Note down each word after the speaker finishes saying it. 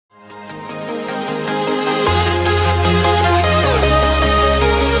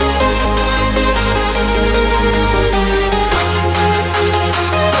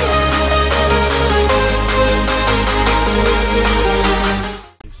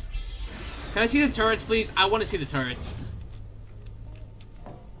Can I see the turrets, please? I want to see the turrets.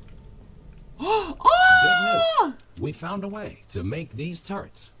 Oh! Good news. We found a way to make these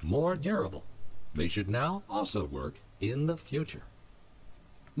turrets more durable. They should now also work in the future.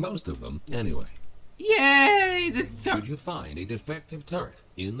 Most of them, anyway. Yay! Should you find a defective turret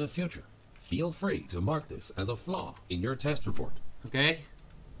in the future, feel free to mark this as a flaw in your test report. Okay.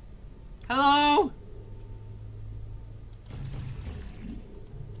 Hello?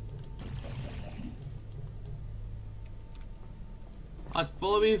 Oh, it's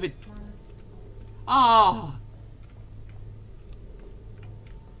full of me if it... Oh!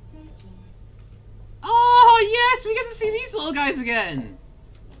 Oh, yes! We get to see these little guys again!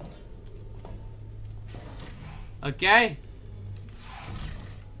 Okay.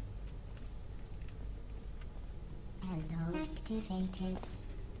 Hello, activated.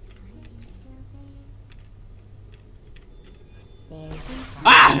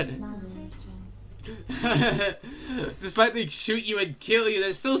 Ah! Despite they shoot you and kill you,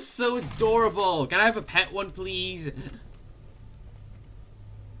 they're still so adorable. Can I have a pet one, please?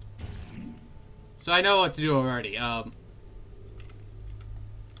 So I know what to do already.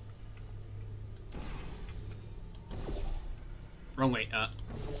 Wrong way.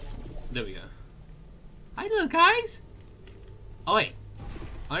 There we go. Hi, little guys. Oh wait,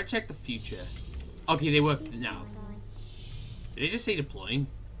 I want to check the future. Okay, they work now. Did they just say deploying?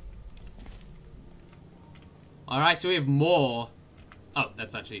 Alright, so we have more. Oh,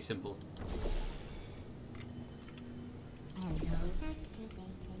 that's actually simple.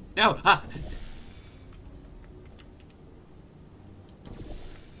 No! Ah!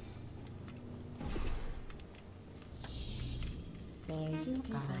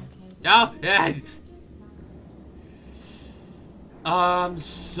 No! Yes!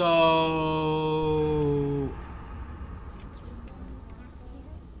 So...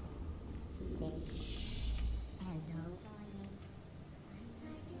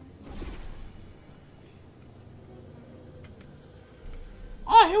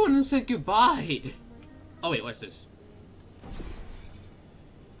 Oh, everyone said goodbye! Oh wait, what's this?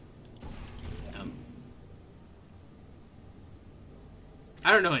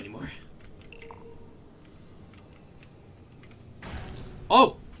 I don't know anymore.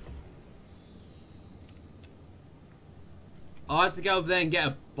 Oh! I have to go over there and get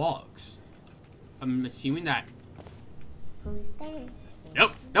a box. I'm assuming that... Who's there?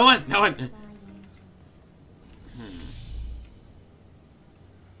 Nope! No one! No one!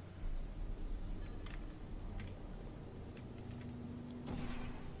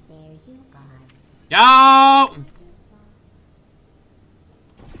 There you are. No!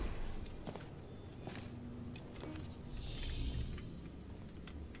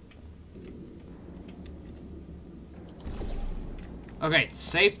 Okay, it's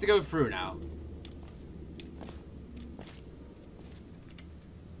safe to go through now.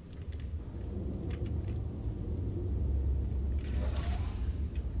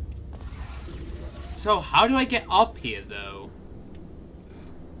 So, how do I get up here, though?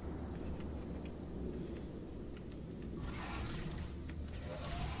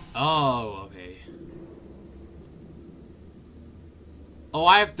 Oh, okay. Oh,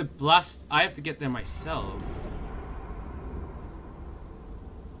 I have to blast... I have to get there myself.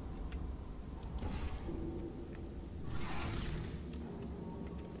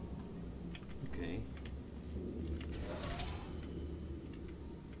 Okay.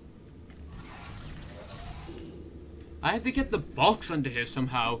 I have to get the box under here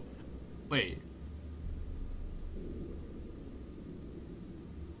somehow. Wait.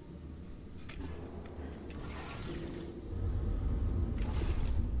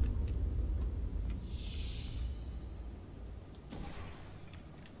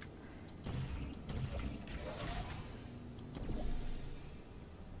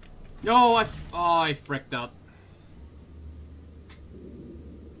 No, I fricked up.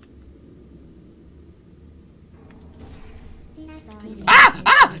 Ah!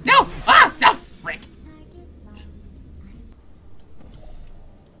 Ah! No! Ah! No! Frick!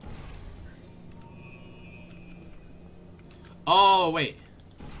 Oh, wait.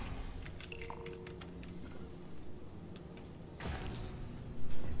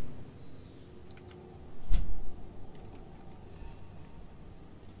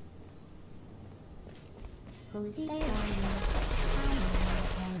 Who's there?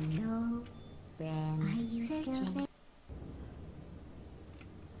 Hello, friend. Are you still there?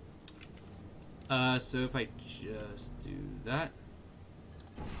 So if I just do that.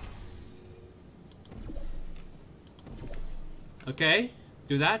 Okay,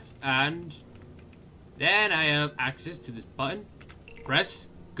 do that, and then I have access to this button. Press,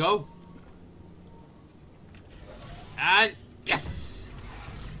 go. And yes!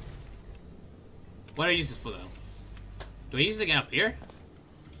 What do I use this for, though? Do I use it to get up here?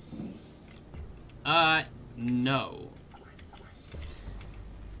 No.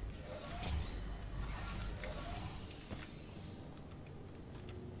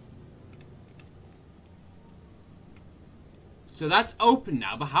 So that's open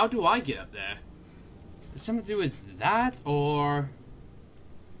now, but how do I get up there? Is something to do with that, or...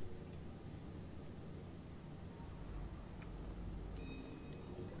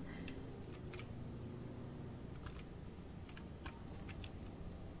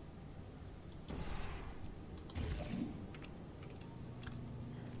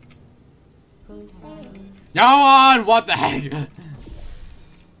 Who's there? No one! What the heck?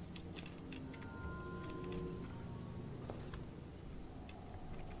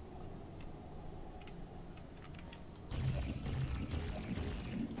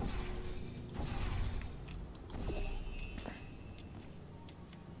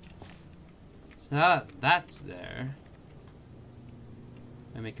 So that's there.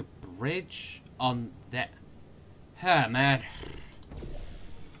 I make a bridge on that. Huh, man.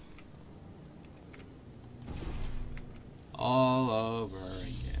 All over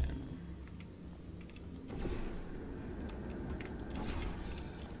again.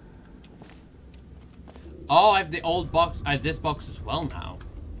 Oh, I have the old box. I have this box as well now.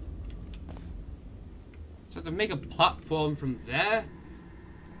 So to make a platform from there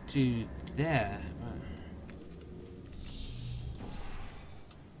to there.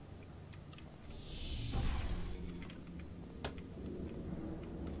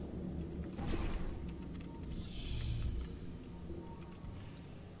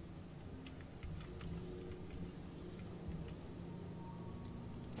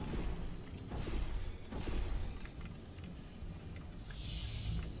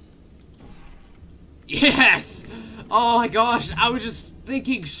 Yes! Oh my gosh, I was just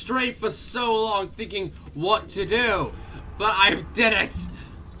thinking straight for so long, thinking what to do. But I did it!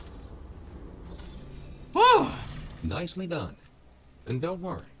 Whew! Nicely done. And don't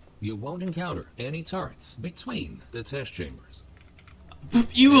worry, you won't encounter any turrets between the test chambers.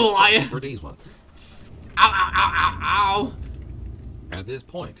 You liar! For these ones. Ow, ow, ow, ow, ow! At this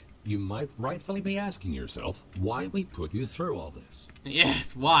point, you might rightfully be asking yourself why we put you through all this.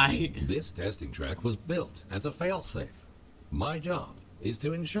 Yes, why? This testing track was built as a failsafe. My job is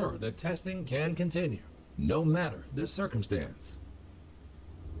to ensure that testing can continue, no matter the circumstance.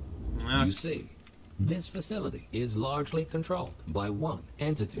 You see, this facility is largely controlled by one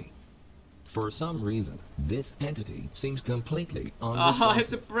entity. For some reason, this entity seems completely unresponsive. Oh, I have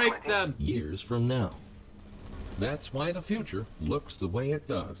to break them. Years from now. That's why the future looks the way it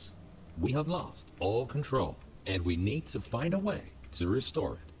does. We have lost all control, and we need to find a way to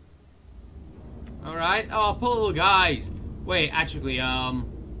restore it. Alright. Oh, poor little guys. Wait, actually, no,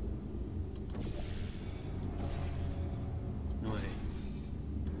 wait.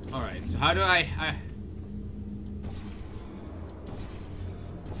 Alright, so how do I...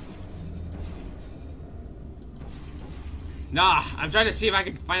 Nah, I'm trying to see if I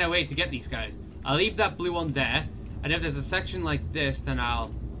can find a way to get these guys. I'll leave that blue one there, and if there's a section like this, then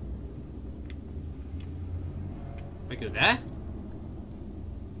I'll... I go there?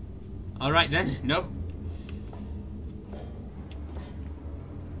 Alright then, nope.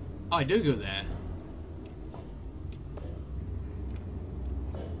 Oh, I do go there.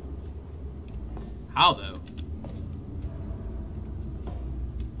 How though?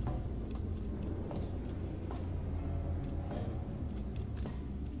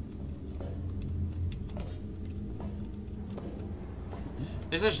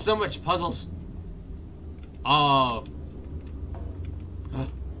 There's just so much puzzles. Oh.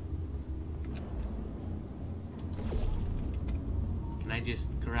 Can I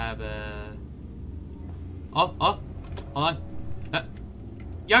just grab a... Oh, hold on.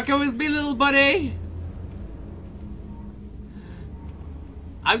 You come with me, little buddy.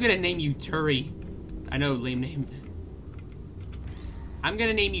 I'm gonna name you Turi. I know, lame name. I'm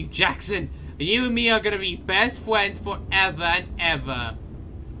gonna name you Jackson. And you and me are gonna be best friends forever and ever.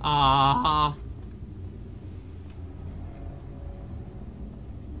 Ah.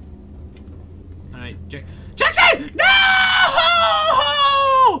 Alright, Jackson! No!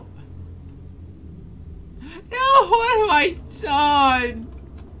 No, what have I done?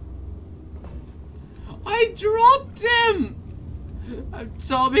 I dropped him!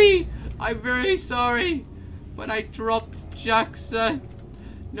 Tommy, I'm very sorry, but I dropped Jackson.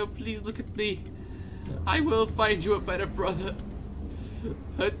 No, please look at me. I will find you a better brother.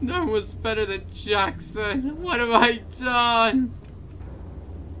 But no one was better than Jackson. What have I done?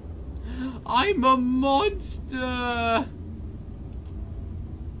 I'm a monster!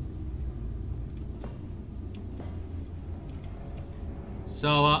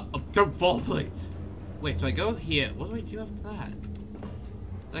 So, don't fall, please. Wait, so I go here. What do I do after that?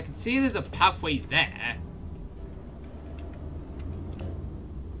 I can see there's a pathway there.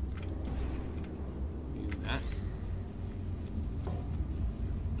 Do that.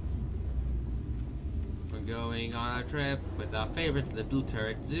 We're going on a trip with our favorite little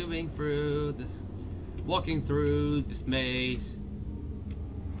turret, zooming through this, walking through this maze.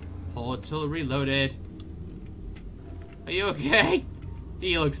 Portal reloaded. Are you okay?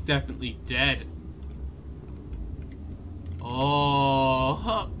 He looks definitely dead.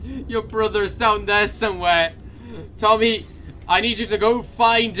 Oh, your brother's down there somewhere. Tommy, I need you to go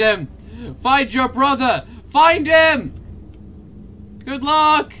find him. Find your brother. Find him. Good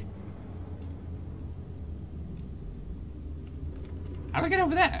luck. How do I get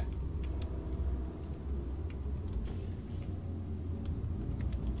over there?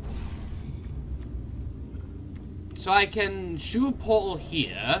 So I can shoot a portal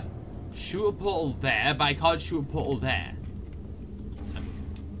here, shoot a portal there, but I can't shoot a portal there.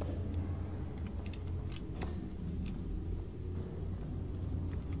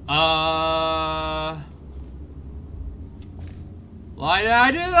 Why did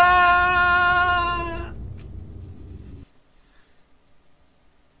I do that?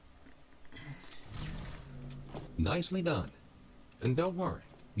 Nicely done. And don't worry,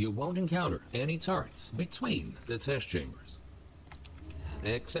 you won't encounter any turrets between the test chambers.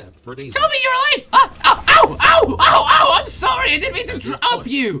 Except for these. Tell me you're alive! Ow! Ow! Ow! Ow! Ow! I'm sorry! I didn't mean to drop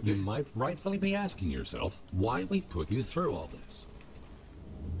you! You might rightfully be asking yourself why we put you through all this.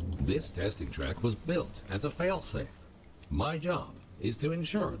 This testing track was built as a failsafe. My job is to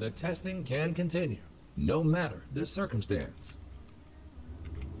ensure that testing can continue, no matter the circumstance.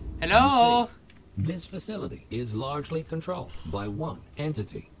 Hello? You see, this facility is largely controlled by one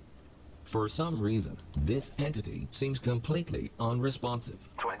entity. For some reason, this entity seems completely unresponsive.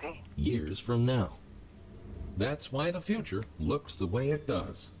 20 years from now. That's why the future looks the way it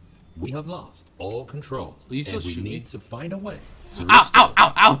does. We have lost all control, Will you still and we shoot me? need to find a way to Ow! restore. Ow!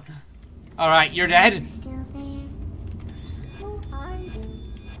 Ow! Ow! Alright, you're dead. Still there? Who are you?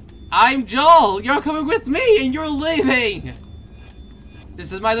 I'm Joel! You're coming with me and you're leaving!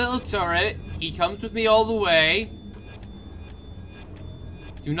 This is my little turret. He comes with me all the way.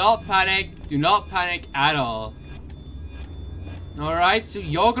 Do not panic. Do not panic at all. Alright, so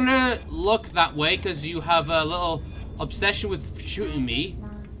you're gonna look that way because you have a little obsession with shooting me.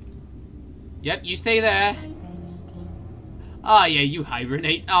 Lost. Yep, you stay there. Hibernating. Ah, yeah, you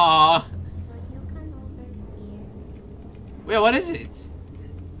hibernate. Ah. Will you come over here? Wait, what is it?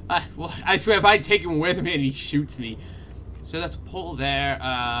 Well, I swear if I take him with me and he shoots me. So that's a portal there.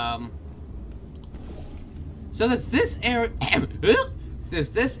 So there's this area. There's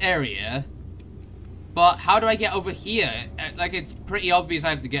this area. But how do I get over here? Like, it's pretty obvious I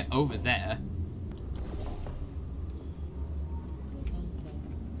have to get over there.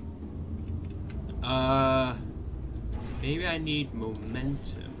 Maybe I need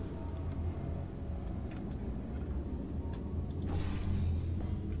momentum.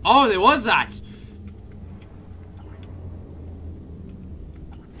 Oh, there was that!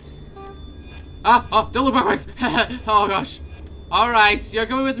 Ah, oh, don't look backwards! Oh gosh. Alright, you're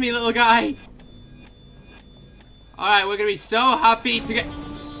coming with me, little guy. Alright, we're gonna be so happy to get...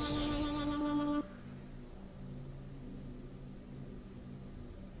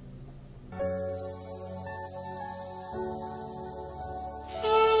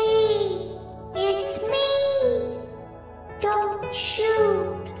 Hey! It's me! Don't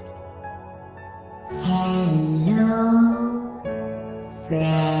shoot! Hello,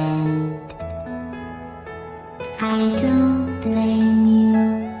 friend. I don't blame you.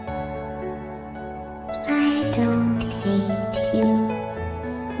 I don't hate you.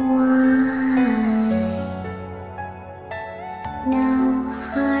 Why? No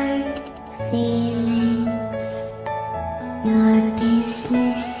hard feelings. Your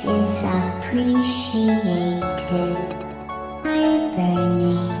business is appreciated.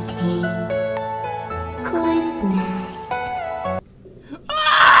 Hibernating. Good night.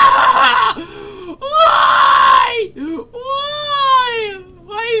 Ah! Why? Why?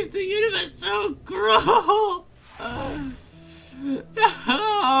 Why is the universe so cruel?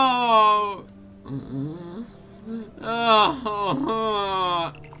 No!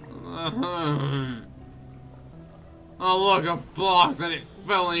 Oh, look, a box and it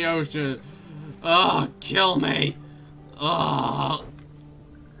fell in the ocean. Oh, kill me. Oh.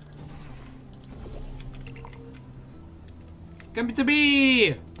 Come to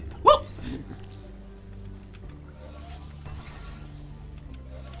me. Whoop.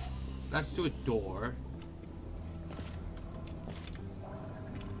 That's to a door.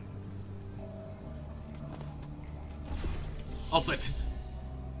 Oh, flip.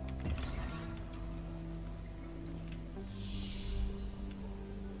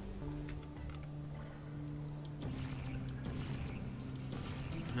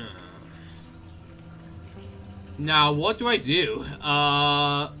 Now, what do I do?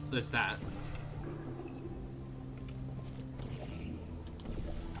 There's that.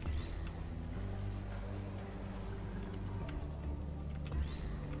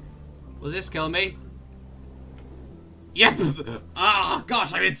 Will this kill me? Yep! Ah,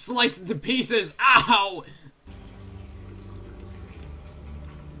 gosh, I've been sliced into pieces! Ow!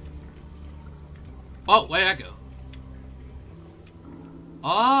 Oh, where did that go?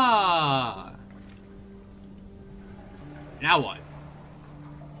 Ah! Now what?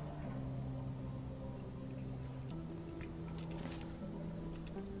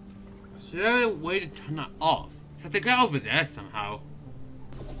 Is there a way to turn that off? I have to get over there somehow.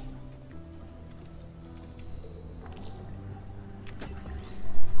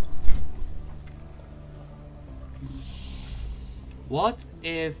 What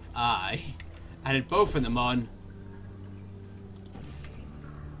if I added both of them on?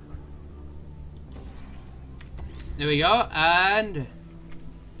 There we go, and...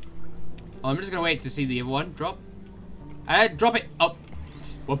 Oh, I'm just gonna wait to see the other one drop. Drop it! Oh!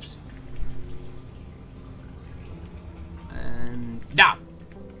 Whoops. And... now!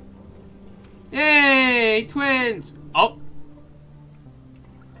 Yay! Twins! Oh!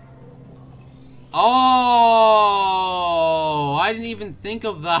 Oh! I didn't even think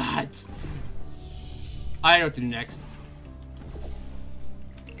of that! I know what to do next.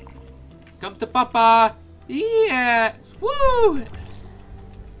 Come to Papa! Yeah! Woo!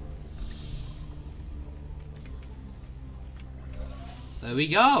 There we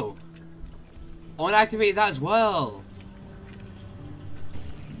go. I want to activate that as well.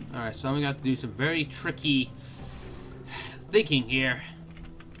 Alright, so I'm gonna have to do some very tricky thinking here.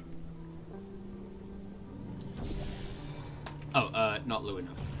 Oh, not low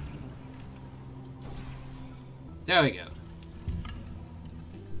enough. There we go.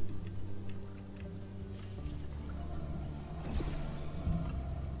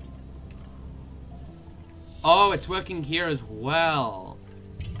 Oh, it's working here as well.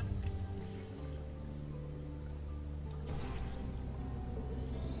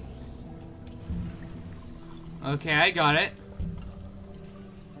 Okay, I got it.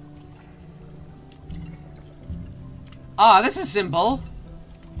 Ah, this is simple.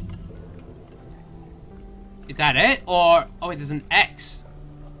 Is that it? Or... oh wait, there's an X.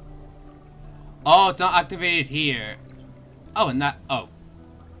 Oh, it's not activated here. Oh, and that... oh.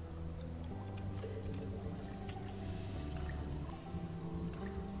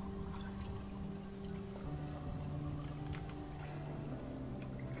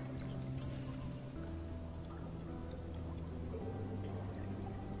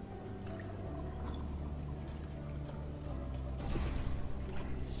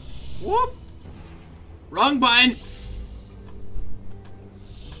 Whoop! Wrong button!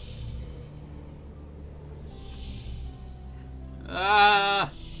 Yeah.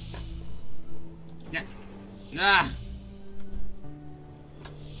 Nah.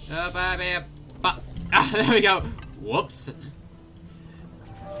 There we go. Whoops.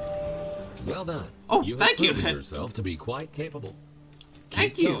 Well done. Oh, you thank have you. proven yourself to be quite capable.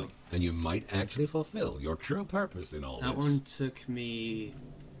 Thank Keep you. going, and you might actually fulfill your true purpose in all That this. one took me...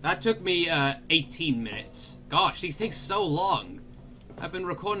 that took me, 18 minutes. Gosh, these take so long. I've been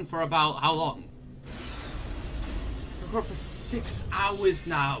recording for about how long? I've recorded for 6 hours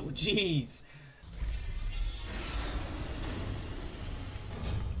now. Jeez.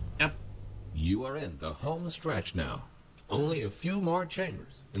 Yep. You are in the home stretch now. Only a few more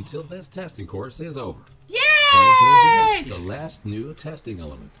chambers until this testing course is over. Yay! Time to introduce the last new testing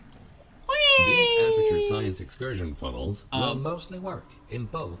element. Whee! These Aperture Science excursion funnels will mostly work in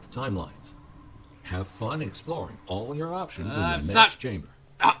both timelines. Have fun exploring all your options in the next chamber.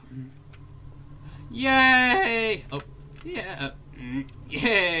 Ah. Yay! Oh, yeah.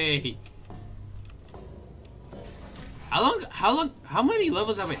 Yay! How many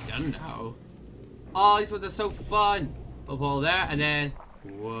levels have I done now? Oh, these ones are so fun. Ball there, and then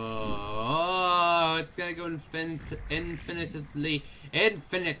whoa, it's gonna go infinitely.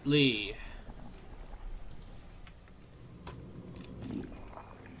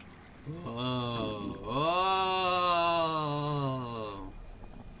 Whoa, whoa.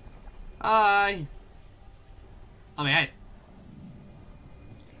 Hi. Oh my head.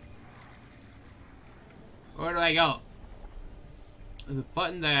 Where do I go? There's a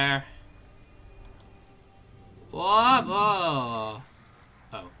button there. What? Oh.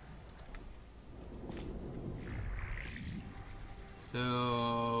 Oh.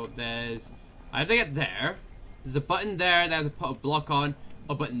 So there's. I have to get there. There's a button there that I have to put a block on.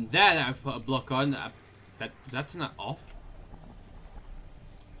 A button there that I have to put a block on. Does that turn that off?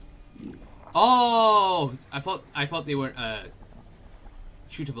 Oh! I thought they weren't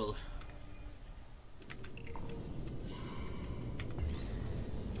shootable.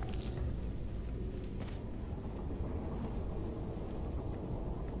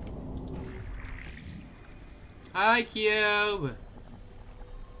 Hi, Cube.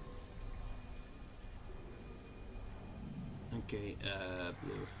 Okay,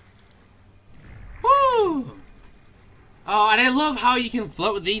 blue. Woo! Oh, and I love how you can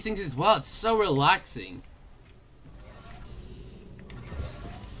float with these things as well. It's so relaxing.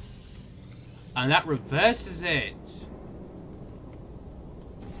 And that reverses it.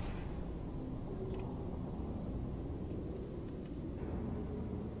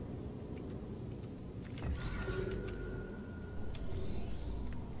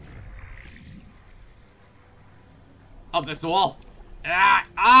 Oh, there's the wall. Ah,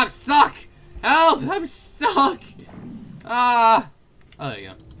 I'm stuck. Help! I'm stuck. Ah. Oh, there you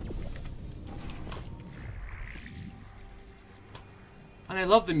go. And I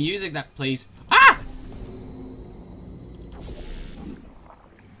love the music that plays. Ah!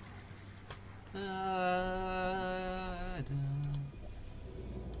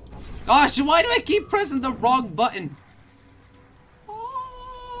 Gosh, why do I keep pressing the wrong button? There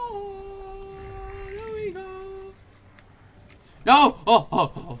we go. No!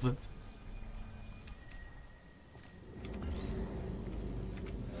 Oh.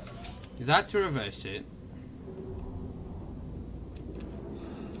 Is that to reverse it?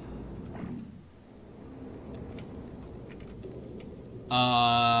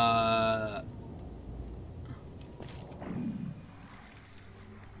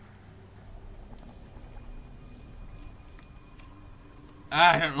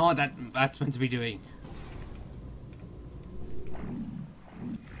 I don't know what that's meant to be doing.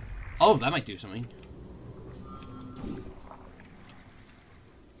 Oh, that might do something.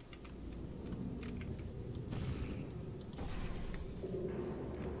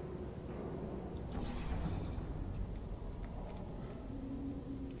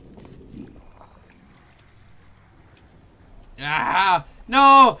 Ah!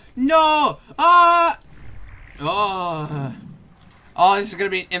 No! No! Ah! Oh! Oh, this is gonna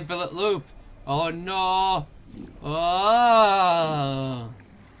be an infinite loop. Oh no! Oh!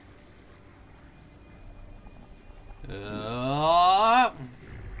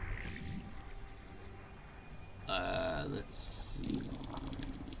 Let's see.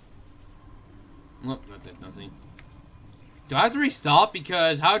 Nope, that's it. Nothing. Do I have to restart?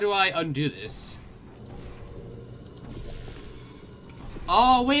 Because how do I undo this?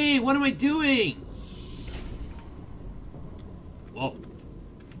 Oh wait, what am I doing? Whoa.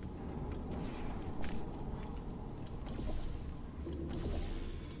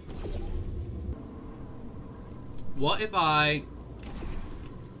 What if I...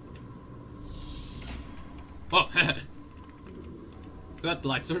 Oh, got the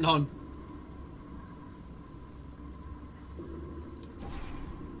lights turned on.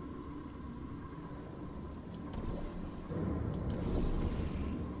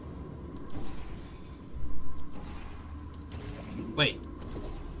 Wait.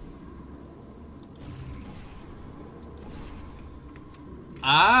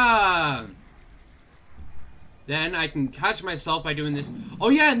 Ah. Then I can catch myself by doing this. Oh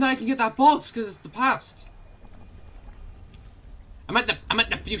yeah, and then I can get that box because it's the past. I'm at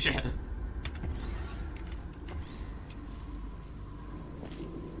the future.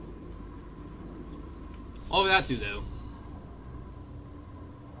 What would that do though?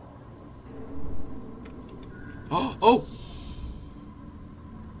 Oh!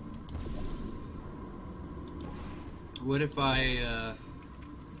 What if I,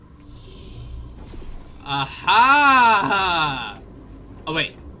 Aha! Oh,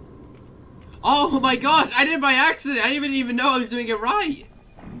 wait. Oh my gosh, I did it by accident. I didn't even know I was doing it right.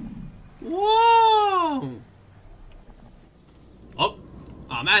 Whoa! Oh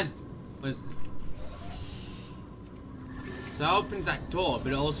man. What is it? That opens that door,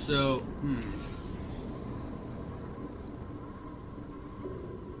 but also,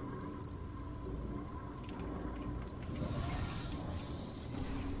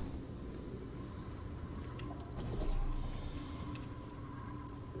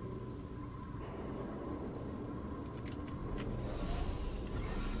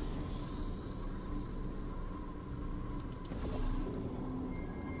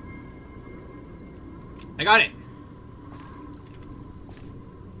 I got it.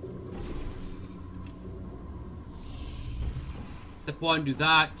 Step 1, do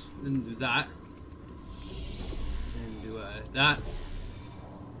that, then do that. And do that.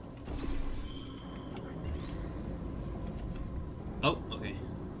 Oh, okay.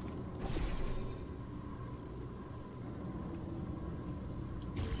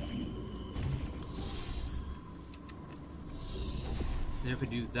 Then if we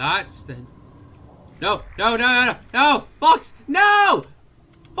do that, then... No! No, no, no, no! No! Box! No!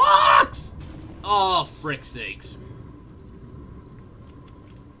 Box! Oh, frick's sakes.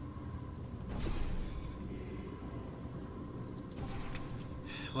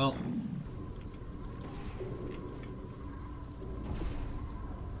 Well...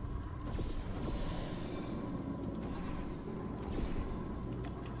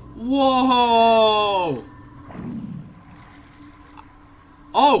 Whoa!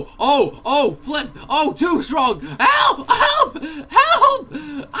 Oh, flip! Oh, too strong! Help! Help! Help!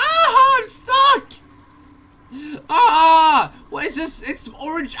 Ah, I'm stuck! Ah! What is this? It's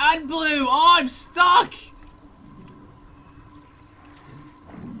orange and blue! Oh, I'm stuck!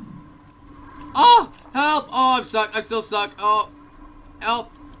 Oh! Help! Oh, I'm stuck. I'm still stuck. Oh.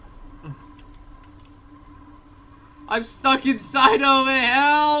 Help. I'm stuck inside of it.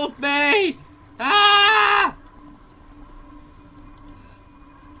 Help me! Ah!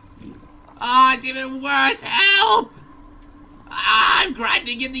 Ah, it's even worse. Help! Ah, I'm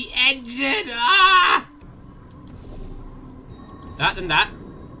grinding in the engine. Ah! That and that.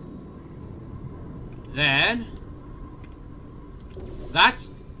 Then that.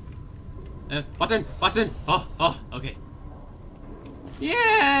 Button. Oh, okay.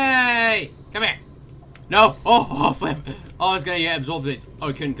 Yay! Come here. No! Oh, flip! Oh, I was gonna get absorbed it. Oh,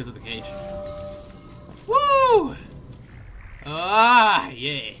 I couldn't because of the cage. Woo! Ah,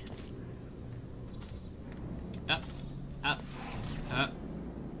 yeah.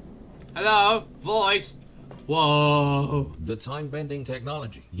 Hello? Voice? Whoa. The time-bending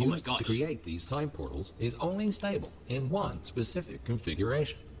technology used to create these time portals is only stable in one specific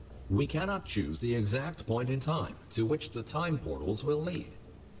configuration. We cannot choose the exact point in time to which the time portals will lead.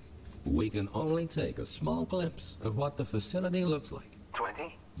 We can only take a small glimpse of what the facility looks like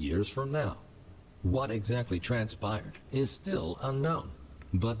 20 years from now. What exactly transpired is still unknown,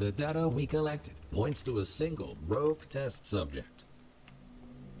 but the data we collected points to a single rogue test subject.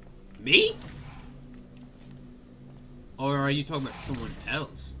 Me? Or are you talking about someone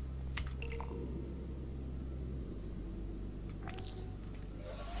else?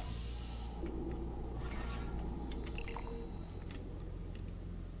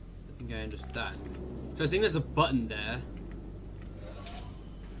 I think I understand. So I think there's a button there.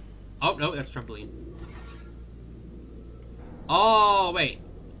 Oh, no, that's trampoline. Oh, wait.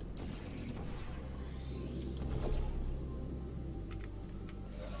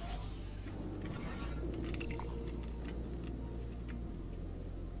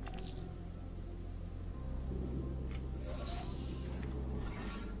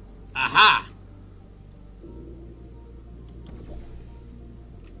 Aha!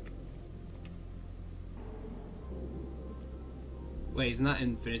 Wait, isn't that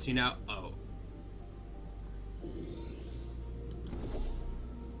infinity now? Oh.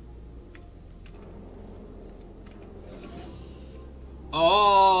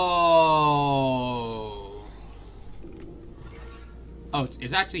 Oh. Oh,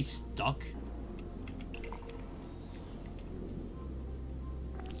 it's actually stuck?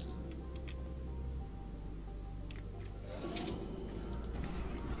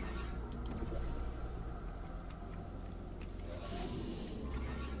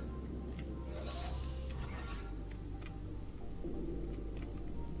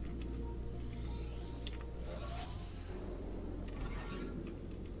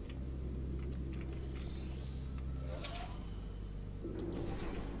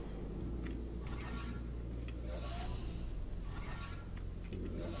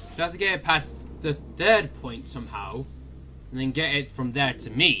 You have to get it past the third point somehow, and then get it from there to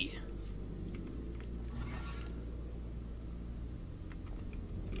me.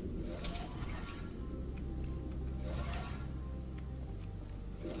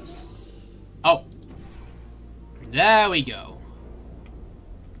 Oh. There we go.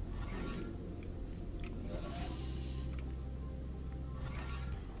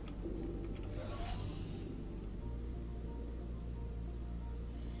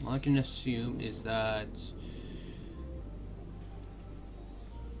 All I can assume is that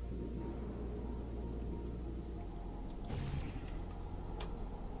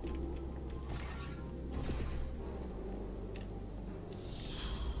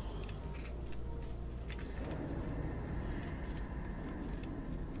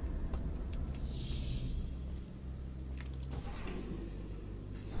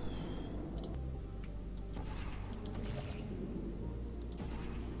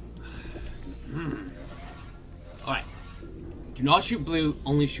Do not shoot blue,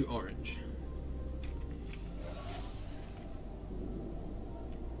 only shoot orange.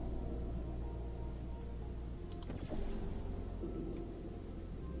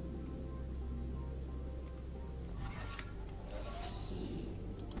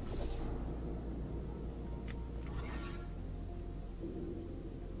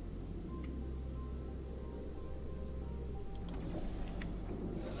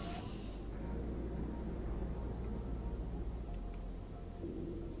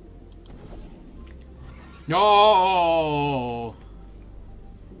 No.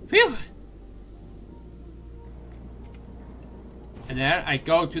 Phew. And then I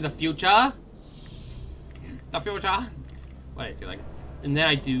go to the future. The future. What did I say like? And then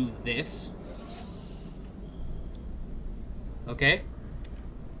I do this. Okay.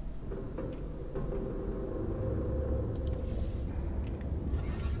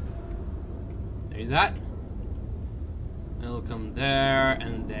 There's that. It'll come there,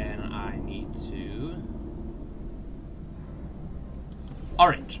 and then I need to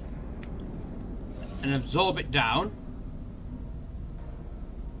orange and absorb it down.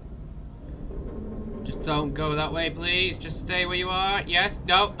 Just don't go that way, please. Just stay where you are. Yes.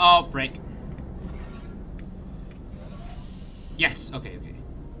 No. Oh, frick. Yes. Okay. Okay.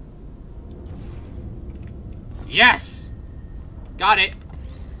 Yes. Got it.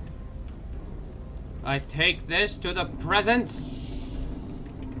 I take this to the present.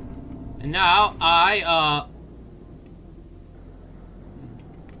 And now I,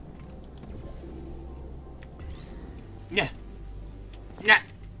 Yeah. Nah.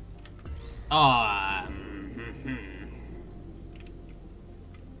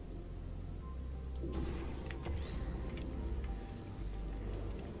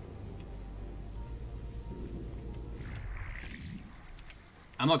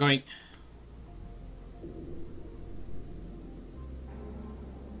 I'm not going.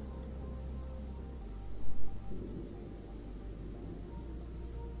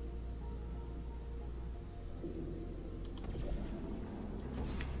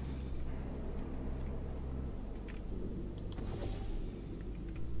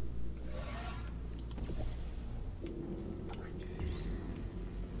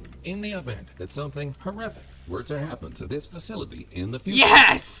 In the event that something horrific were to happen to this facility in the future,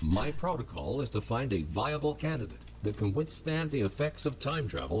 Yes! my protocol is to find a viable candidate that can withstand the effects of time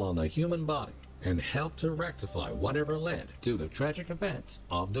travel on the human body and help to rectify whatever led to the tragic events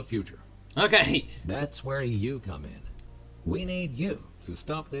of the future. Okay. That's where you come in. We need you to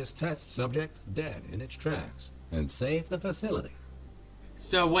stop this test subject dead in its tracks and save the facility.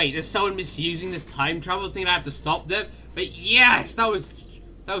 So wait, there's someone misusing this time travel thing and I have to stop them? But yes, that was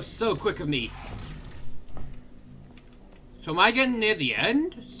so quick of me. So am I getting near the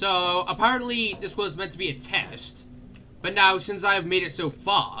end? So apparently this was meant to be a test. But now since I've made it so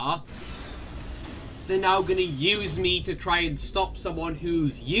far, they're now gonna use me to try and stop someone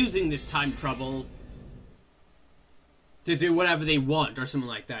who's using this time travel to do whatever they want or something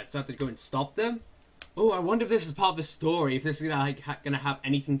like that. So I have to go and stop them? Oh, I wonder if this is part of the story, if this is gonna, like, gonna have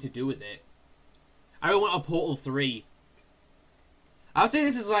anything to do with it. I don't want a Portal 3. I would say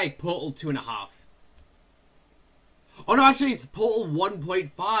this is like Portal 2.5. Oh no, actually it's Portal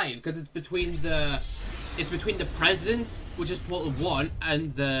 1.5 because it's between the present, which is Portal 1,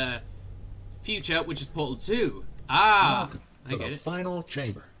 and the future, which is Portal 2. Ah, welcome to the final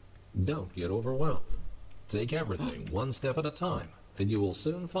chamber. Don't get overwhelmed. Take everything one step at a time, and you will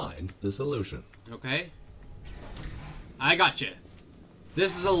soon find the solution. Okay. I got you.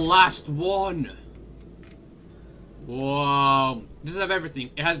 This is the last one. Whoa. This has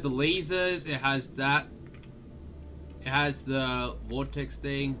everything. It has the lasers, it has that. It has the vortex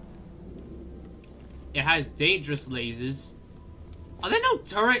thing. It has dangerous lasers. Are there no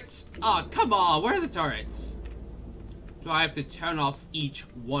turrets? Oh, come on. Where are the turrets? So I have to turn off each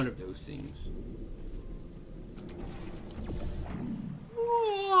one of those things.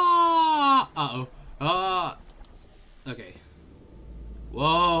 Uh-oh. Okay.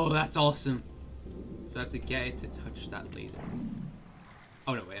 Whoa, that's awesome. So I have to get it to touch that laser.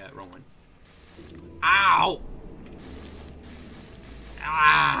 Oh, no, wait, wrong one. Ow!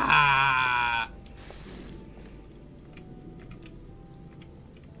 Ah!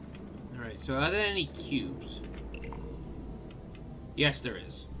 Alright, so are there any cubes? Yes, there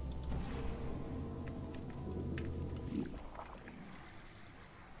is.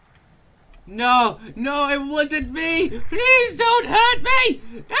 No! No, it wasn't me! Please don't hurt me!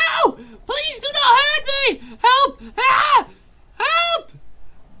 No! Please do not hurt me! Help! Ah! Help!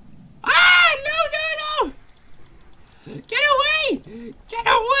 Ah! No, no, no! Get away! Get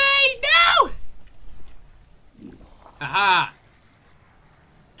away! No! Aha!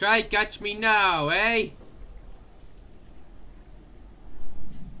 Try catch me now, eh?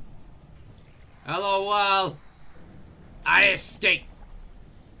 Hello, Wal. I escaped.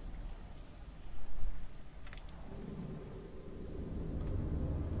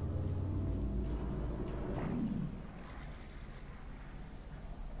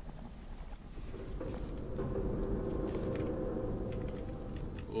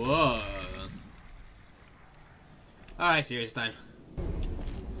 Whoa. Alright, serious time.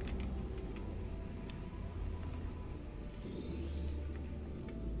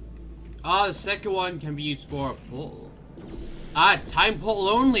 Oh, the second one can be used for a portal. Ah, time portal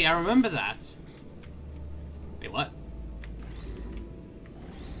only, I remember that. Wait, what?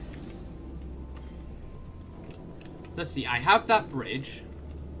 Let's see, I have that bridge.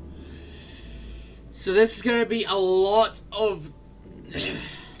 So this is gonna be a lot of...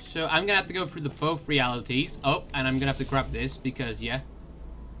 So I'm gonna have to go through the both realities. Oh, and I'm gonna have to grab this because, yeah.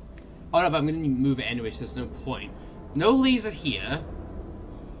 Oh no, but I'm gonna move it anyway, so there's no point. No laser here.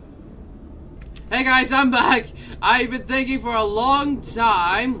 Hey guys, I'm back! I've been thinking for a long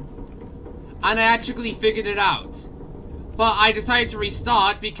time, and I actually figured it out. But I decided to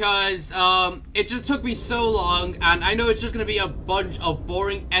restart because, it just took me so long, and I know it's just gonna be a bunch of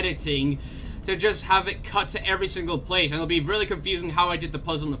boring editing to just have it cut to every single place, and it'll be really confusing how I did the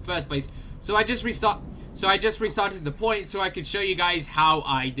puzzle in the first place. So I just restarted the point so I could show you guys how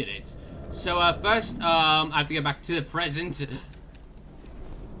I did it. So, first, I have to get back to the present.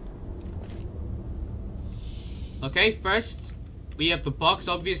 Okay, first, we have the box,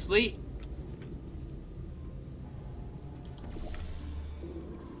 obviously.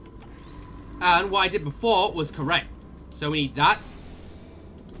 And what I did before was correct. So we need that.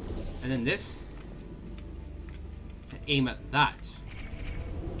 And then this. To aim at that.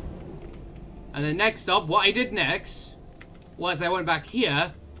 And then next up, what I did next was I went back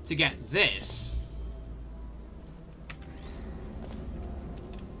here to get this.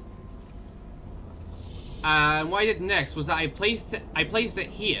 And what I did next was that I placed it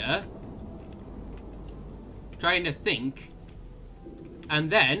here, trying to think, and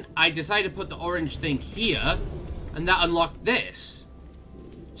then I decided to put the orange thing here, and that unlocked this.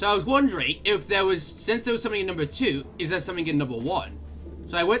 So I was wondering if there was, since there was something in number 2, is there something in number 1?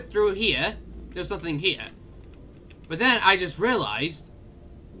 So I went through here, there's something here. But then I just realized,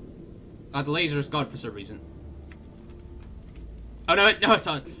 the laser is gone for some reason. Oh no, no it's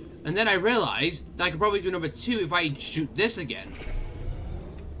on. And then I realized that I could probably do number 2 if I shoot this again.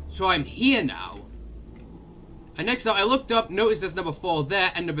 So I'm here now. And next up, I looked up, noticed there's number 4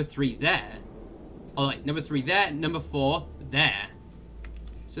 there and number 3 there. Oh, like, number 3 there, number 4 there.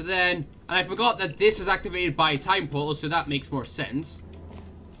 So then, and I forgot that this is activated by a time portal, so that makes more sense.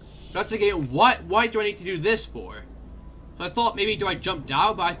 But that's again, why do I need to do this for? So I thought maybe do I jump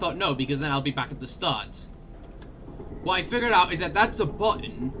down, but I thought no, because then I'll be back at the start. What I figured out is that that's a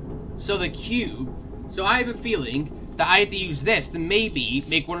button, so the cube, so I have a feeling that I have to use this to maybe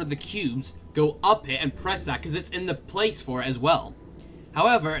make one of the cubes go up it and press that, because it's in the place for it as well.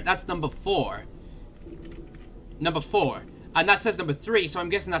 However, that's number 4. Number 4. And that says number 3, so I'm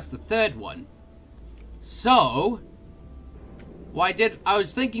guessing that's the third one. So, what I did, I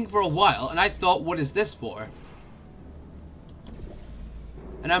was thinking for a while, and I thought, what is this for?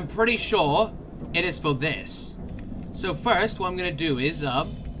 And I'm pretty sure it is for this. So first, what I'm going to do is,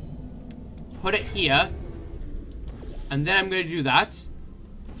 put it here. And then I'm going to do that.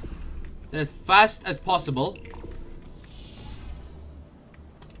 Then as fast as possible.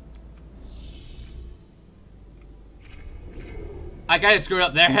 I kind of screwed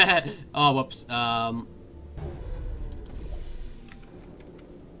up there. Oh, whoops.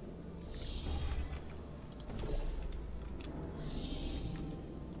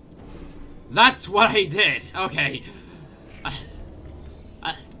 That's what I did. Okay.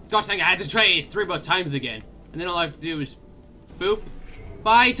 Gosh dang, I had to try it 3 more times again. And then all I have to do is boop.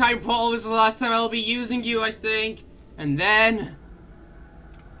 Bye, time portal. This is the last time I'll be using you, I think. And then...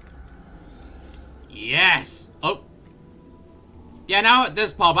 Yes. Oh. Yeah, now at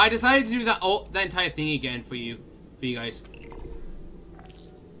this pub, I decided to do that that entire thing again for you guys.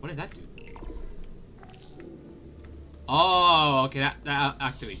 What did that do? Oh, okay, that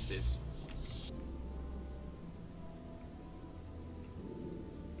activates this.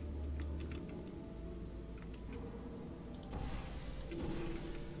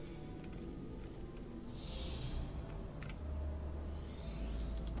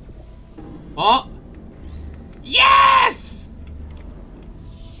 Oh! Yes!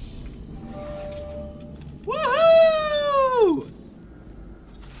 Woohoo!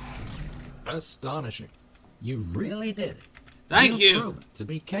 Astonishing. You really did it. Thank you. You've proven to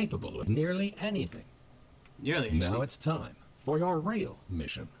be capable of nearly anything. Nearly. Now it's time for your real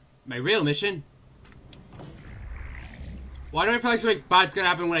mission. My real mission? Why do I feel like something bad's gonna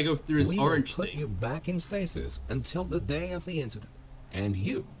happen when I go through this orange We will put thing? you back in stasis until the day of the incident, and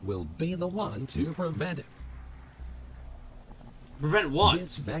you will be the one to prevent it. Prevent what?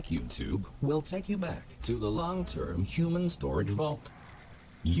 This vacuum tube will take you back to the long-term human storage vault.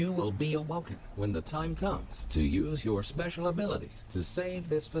 You will be awoken when the time comes to use your special abilities to save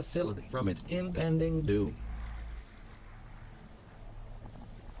this facility from its impending doom.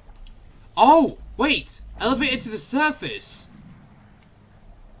 Oh, wait! Elevated to the surface!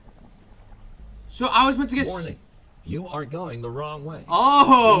 So I was meant to get... Warning, you are going the wrong way.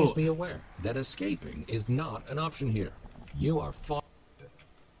 Oh! Please be aware that escaping is not an option here. You are far...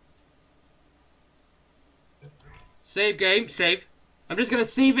 Save game, save. I'm just gonna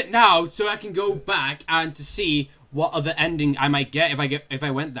save it now so I can go back and to see what other ending I might get if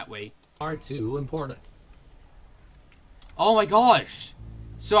I went that way. Far too important. Oh my gosh!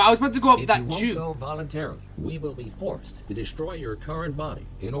 So I was meant to go up If that you won't tube. go voluntarily, we will be forced to destroy your current body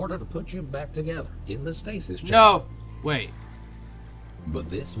in order to put you back together in the stasis chamber. No! Wait.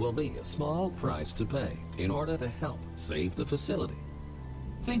 But this will be a small price to pay in order to help save the facility.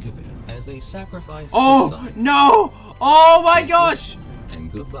 Think of it as a sacrifice to Oh! society. No! Oh my gosh!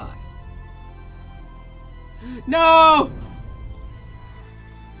 And goodbye. No!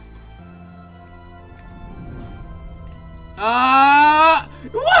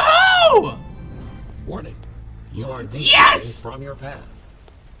 Woohoo! Warning, you are Yes! deviating from your path.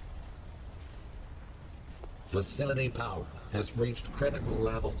 Facility power has reached critical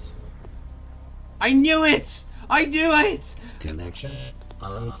levels. I knew it! I knew it! Connection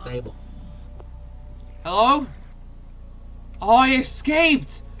unstable. Hello? Oh, I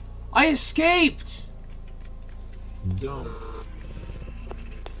escaped! I escaped! Don't.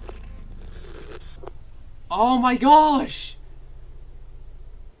 Oh my gosh!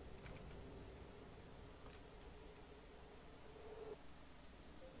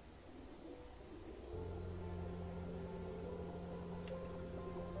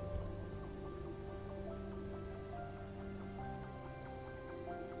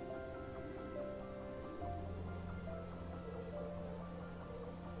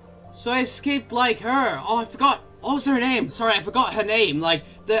 So I escaped like her. Oh, I forgot. What was her name? Sorry, I forgot her name. Like,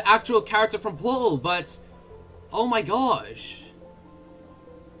 the actual character from Portal, but... Oh my gosh.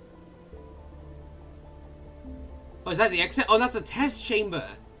 Oh, is that the exit? Oh, that's a test chamber.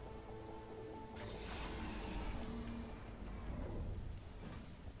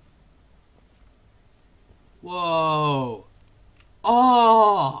 Whoa.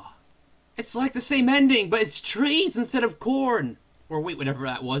 Oh. It's like the same ending, but it's trees instead of corn. Or wait, whatever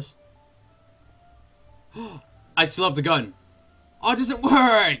that was. I still have the gun. Oh, it doesn't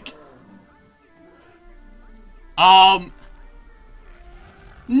work.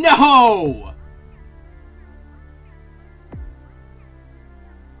 No!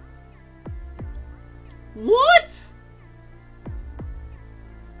 What?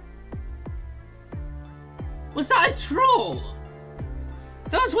 Was that a troll?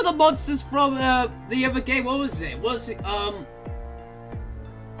 Those were the monsters from, the other game. What was it? What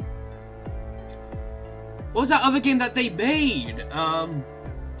was that other game that they made? I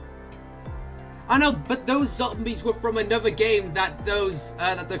know, but those zombies were from another game that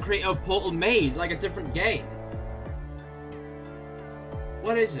that the creator of Portal made, like a different game.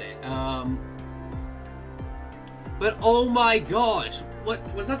 What is it? But oh my gosh, what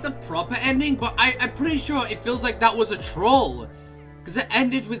was that the proper ending? But I'm pretty sure it feels like that was a troll, because it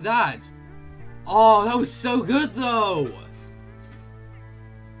ended with that. Oh, that was so good though.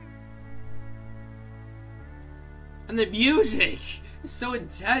 And the music is so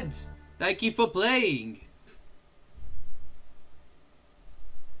intense. Thank you for playing.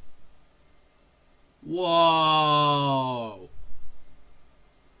 Whoa.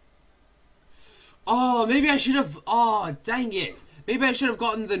 Oh, maybe I should have... Oh, dang it. Maybe I should have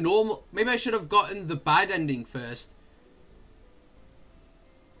gotten the normal... Maybe I should have gotten the bad ending first.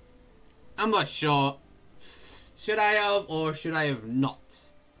 I'm not sure. Should I have or should I have not?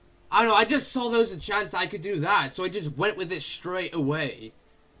 I don't know, I just saw there was a chance I could do that, so I just went with it straight away.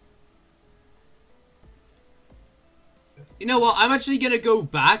 You know what, I'm actually gonna go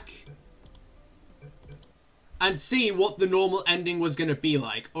back and see what the normal ending was gonna be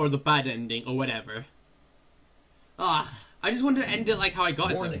like, or the bad ending, or whatever. I just wanted to end it like how I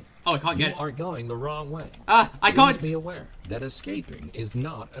got it. Oh, I can't get it. You are going the wrong way. I can't. Please be aware that escaping is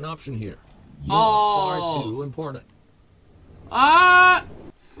not an option here. You are far too important.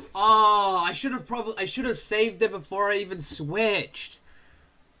 Oh, I should have saved it before I even switched.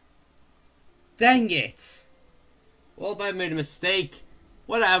 Dang it. Well, if I made a mistake.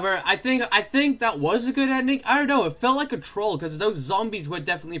 Whatever. I think that was a good ending. I don't know. It felt like a troll because those zombies were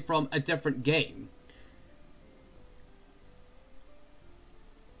definitely from a different game.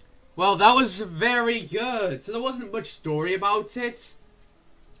 Well, that was very good. So there wasn't much story about it.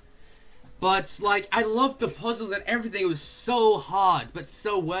 But, like, I loved the puzzles and everything. It was so hard, but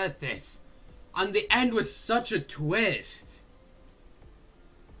so worth it. And the end was such a twist.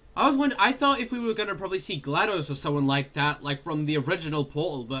 I thought if we were going to probably see GLaDOS or someone like that, like from the original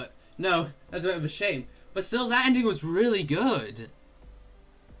Portal, but no, that's a bit of a shame. But still, that ending was really good.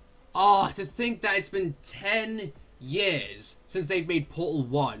 Oh, to think that it's been 10 years since they've made Portal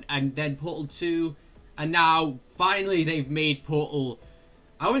 1, and then Portal 2, and now, finally, they've made Portal...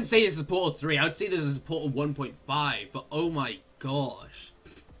 I wouldn't say this is Portal 3, I would say this is Portal 1.5, but oh my gosh.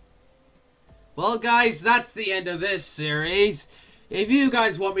 Well, guys, that's the end of this series. If you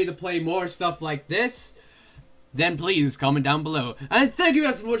guys want me to play more stuff like this, then please comment down below. And thank you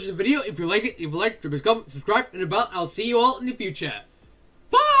guys for watching the video. If you like it, comment, comment, subscribe, and about. I'll see you all in the future.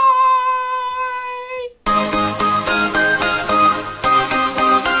 Bye!